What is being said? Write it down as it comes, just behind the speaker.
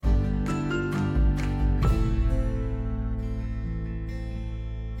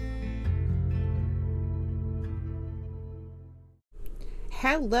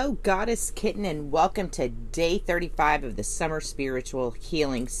Hello, Goddess Kitten, and welcome to day 35 of the Summer Spiritual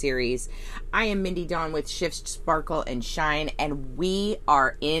Healing Series. I am Mindy Dawn with Shift, Sparkle, and Shine, and we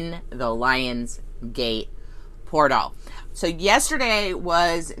are in the Lion's Gate portal. So yesterday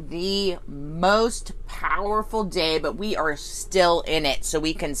was the most powerful day, but we are still in it, so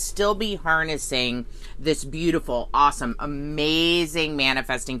we can still be harnessing this beautiful, awesome, amazing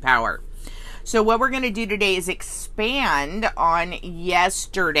manifesting power. So what we're going to do today is expand on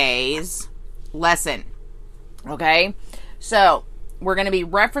yesterday's lesson, okay? So we're going to be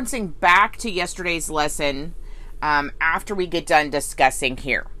referencing back to yesterday's lesson after we get done discussing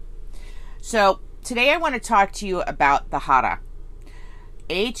here. So today I want to talk to you about the Hara,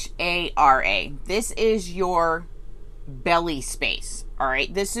 H-A-R-A. This is your belly space, all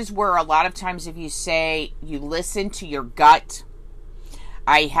right? This is where a lot of times if you say you listen to your gut,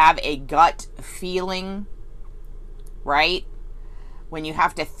 I have a gut feeling, right? When you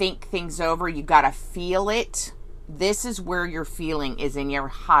have to think things over, you got to feel it. This is where your feeling is, in your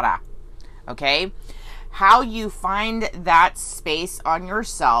Hara, okay? How you find that space on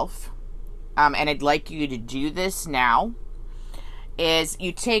yourself, and I'd like you to do this now, is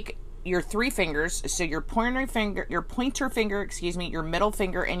you take your three fingers, so your pointer finger, your middle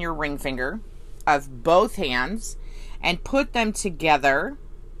finger, and your ring finger of both hands, and put them together,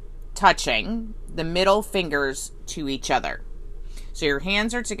 touching the middle fingers to each other. So your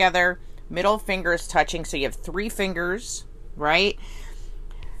hands are together, middle fingers touching, so you have three fingers, right?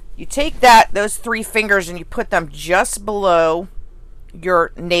 You take those three fingers and you put them just below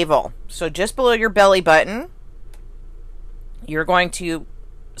your navel. So just below your belly button, you're going to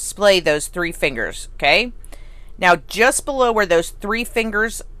splay those three fingers, okay? Now just below where those three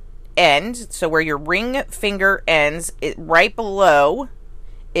fingers end, so where your ring finger ends, right below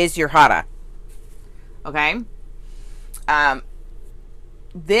is your Hara, okay?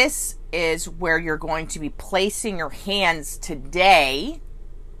 This is where you're going to be placing your hands today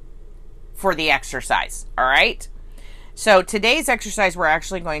for the exercise, all right? So today's exercise we're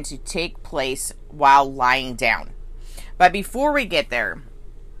actually going to take place while lying down. But before we get there,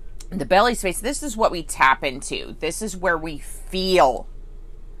 the belly space, this is what we tap into. This is where we feel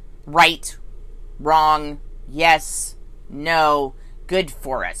right, wrong, yes, no, good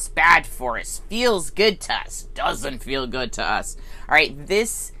for us, bad for us, feels good to us, doesn't feel good to us. All right,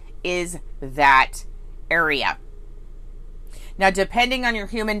 this is that area. Now, depending on your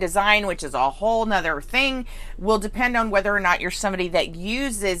human design, which is a whole nother thing, will depend on whether or not you're somebody that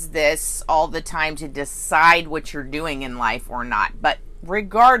uses this all the time to decide what you're doing in life or not. But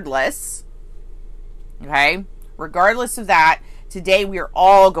regardless, okay, regardless of that, today we are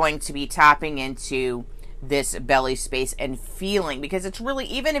all going to be tapping into this belly space and feeling, because it's really,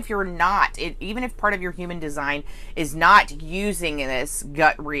 even if you're not, even if part of your human design is not using this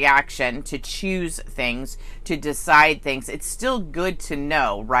gut reaction to choose things, to decide things, it's still good to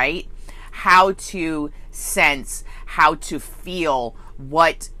know, right? How to sense, how to feel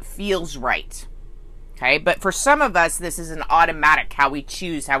what feels right. Okay, but for some of us, this is an automatic, how we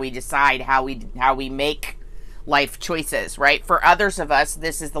choose, how we decide, how we make life choices, right? For others of us,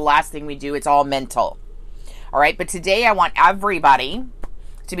 this is the last thing we do. It's all mental. All right, but today I want everybody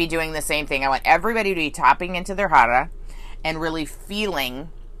to be doing the same thing. I want everybody to be tapping into their Hara and really feeling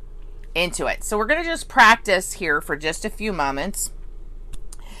into it. So we're going to just practice here for just a few moments.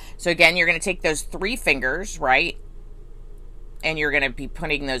 So again, you're going to take those three fingers, right? And you're going to be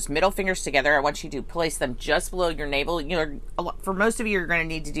putting those middle fingers together. I want you to place them just below your navel. You know, for most of you, you're going to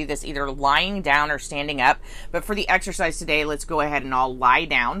need to do this either lying down or standing up. But for the exercise today, let's go ahead and all lie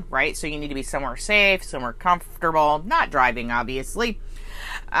down, right? So you need to be somewhere safe, somewhere comfortable, not driving, obviously.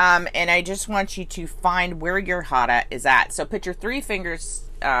 And I just want you to find where your Hara is at. So put your three fingers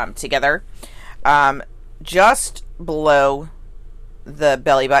together just below the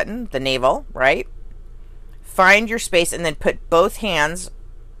belly button, the navel, right? Find your space and then put both hands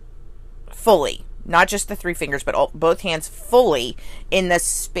fully, not just the three fingers, but both hands fully in the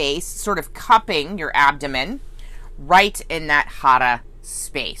space, sort of cupping your abdomen right in that Hara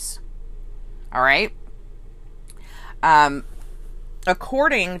space. All right.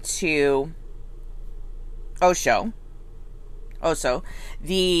 According to Osho,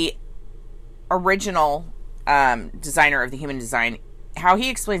 the original designer of the human design, how he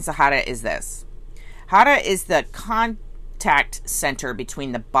explains the Hara is this. Hara is the contact center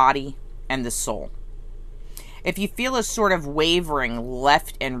between the body and the soul. If you feel a sort of wavering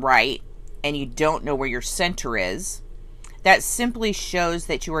left and right, and you don't know where your center is, that simply shows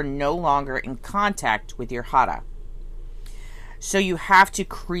that you are no longer in contact with your Hara. So you have to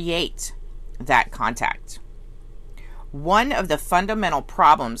create that contact. One of the fundamental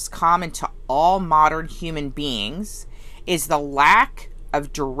problems common to all modern human beings is the lack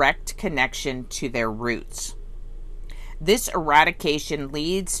of direct connection to their roots. This eradication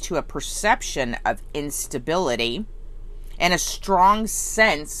leads to a perception of instability and a strong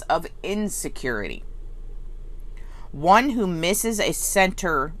sense of insecurity. One who misses a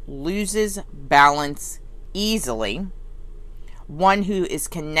center loses balance easily. One who is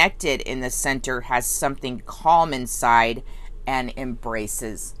connected in the center has something calm inside and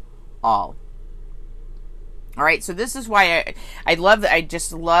embraces all. All right, so this is why I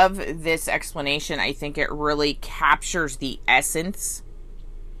just love this explanation. I think it really captures the essence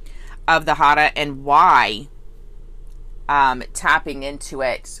of the Hatha and why tapping into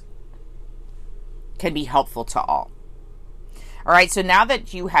it can be helpful to all. All right, so now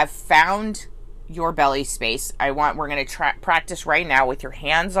that you have found your belly space, we're going to practice right now with your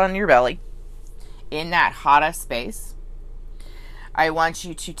hands on your belly in that Hatha space. I want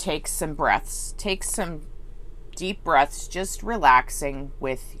you to take some breaths. Take some deep breaths, just relaxing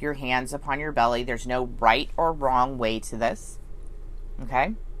with your hands upon your belly. There's no right or wrong way to this.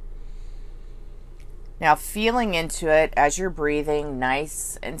 Okay? Now, feeling into it as you're breathing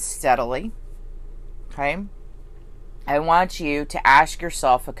nice and steadily. Okay? I want you to ask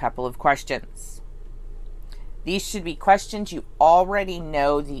yourself a couple of questions. These should be questions you already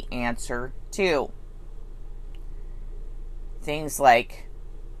know the answer to. Things like,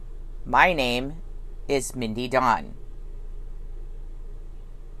 my name is Mindy Dawn.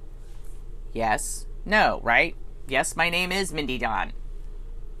 Yes, no, right? Yes, my name is Mindy Dawn.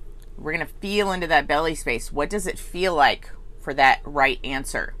 We're going to feel into that belly space. What does it feel like for that right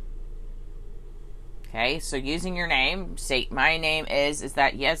answer? Okay, so using your name, say, my name is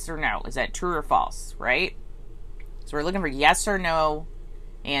that yes or no? Is that true or false, right? So we're looking for yes or no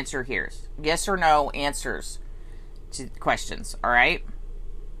answer here. Yes or no answers to questions, all right?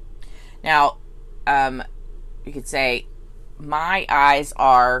 Now, you could say, my eyes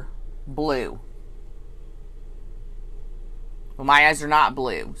are blue. Well, my eyes are not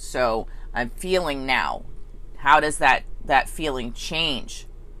blue, so I'm feeling now. How does that feeling change?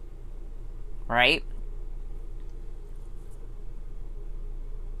 Right?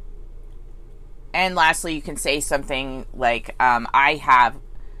 And lastly, you can say something like, I have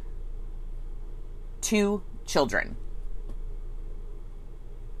 2 children.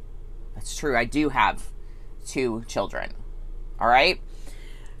 That's true. I do have 2 children. All right.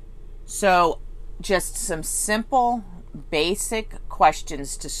 So just some simple, basic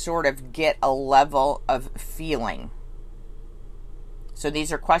questions to sort of get a level of feeling. So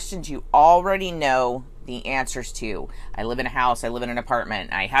these are questions you already know the answers to. I live in a house. I live in an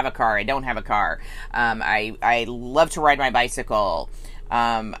apartment. I have a car. I don't have a car. I love to ride my bicycle.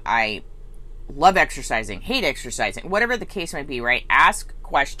 I love exercising, hate exercising, whatever the case might be, right? Ask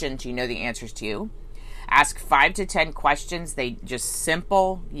questions you know the answers to. Ask 5 to 10 questions. They just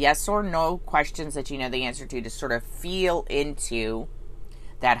simple yes or no questions that you know the answer to sort of feel into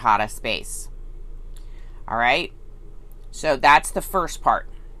that Hatha space. All right. So that's the first part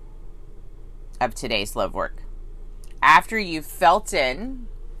of today's love work. After you've felt in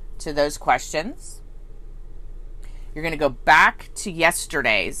to those questions, you're going to go back to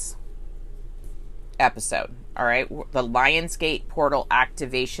yesterday's episode. All right. The Lionsgate Portal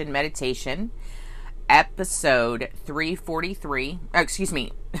Activation Meditation, episode 343.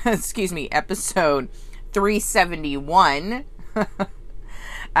 Episode 371.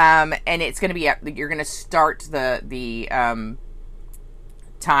 And it's going to be, you're going to start the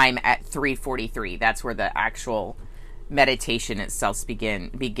time at 3:43. That's where the actual meditation itself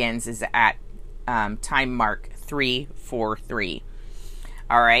begins is at time mark 3:43.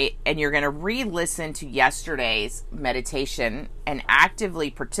 All right, and you're going to re-listen to yesterday's meditation and actively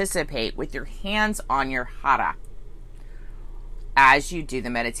participate with your hands on your Hatha as you do the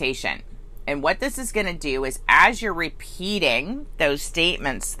meditation. And what this is going to do is, as you're repeating those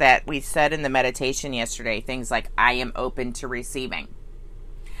statements that we said in the meditation yesterday, things like, I am open to receiving,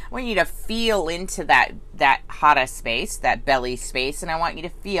 I want you to feel into that Hatha space, that belly space, and I want you to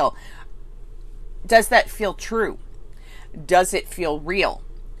feel, does that feel true? Does it feel real?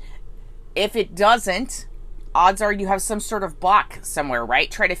 If it doesn't, odds are you have some sort of block somewhere,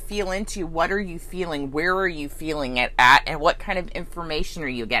 right? Try to feel into, what are you feeling? Where are you feeling it at? And what kind of information are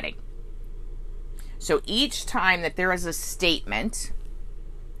you getting? So each time that there is a statement,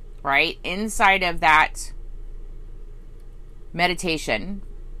 right, inside of that meditation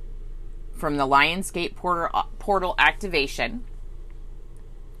from the Lionsgate portal activation,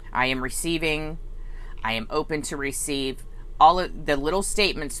 I am receiving, I am open to receive, all of the little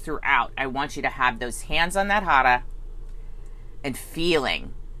statements throughout, I want you to have those hands on that Hatha and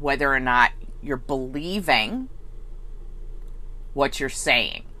feeling whether or not you're believing what you're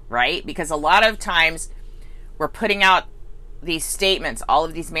saying, right? Because a lot of times we're putting out these statements, all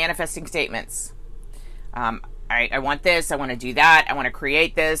of these manifesting statements. I want this, I want to do that, I want to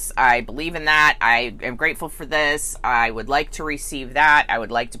create this, I believe in that, I am grateful for this, I would like to receive that, I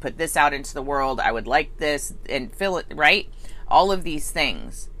would like to put this out into the world, I would like this, and feel it, right? All of these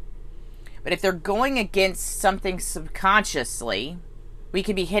things. But if they're going against something subconsciously, we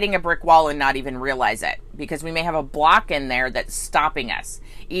could be hitting a brick wall and not even realize it, because we may have a block in there that's stopping us.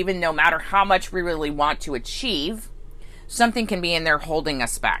 Even no matter how much we really want to achieve, something can be in there holding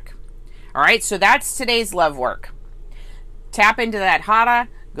us back. All right, so that's today's love work. Tap into that Hara,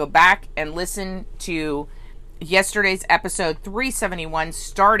 go back and listen to yesterday's episode 371,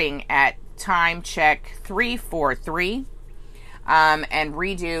 starting at time check 343, and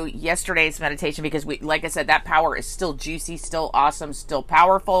redo yesterday's meditation, because like I said, that power is still juicy, still awesome, still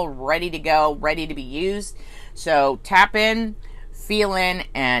powerful, ready to go, ready to be used. So tap in, feel in,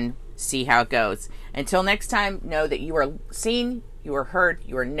 and see how it goes. Until next time, know that you are seen, you are heard,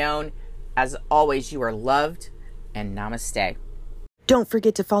 you are known. As always, you are loved, and namaste. Don't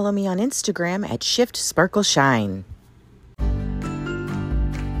forget to follow me on Instagram at Shift Sparkle Shine.